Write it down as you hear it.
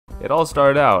It all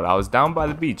started out, I was down by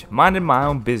the beach, minding my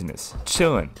own business,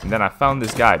 chilling, and then I found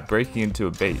this guy breaking into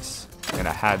a base, and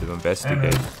I had to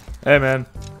investigate. Hey man.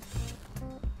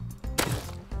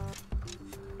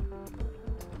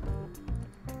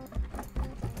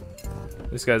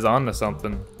 This guy's on to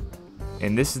something.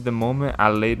 And this is the moment I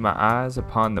laid my eyes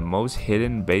upon the most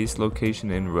hidden base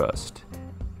location in Rust.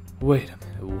 Wait a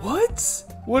minute, what?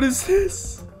 What is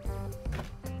this?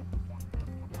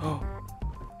 Oh.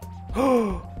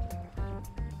 Oh.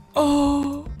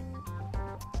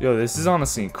 Yo, this is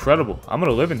honestly incredible. I'm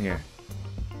gonna live in here.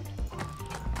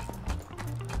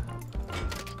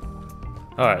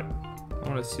 Alright, I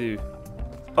wanna see.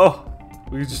 Oh,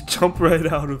 we can just jump right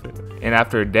out of it. And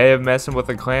after a day of messing with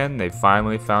the clan, they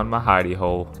finally found my hidey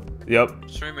hole. Yep.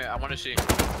 Stream it, I wanna see.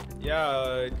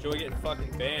 Yeah, Joey getting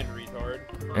fucking banned, retard.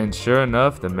 And sure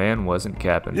enough, the man wasn't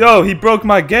capping. Yo, he broke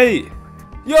my gate!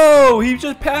 Yo, he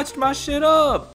just patched my shit up!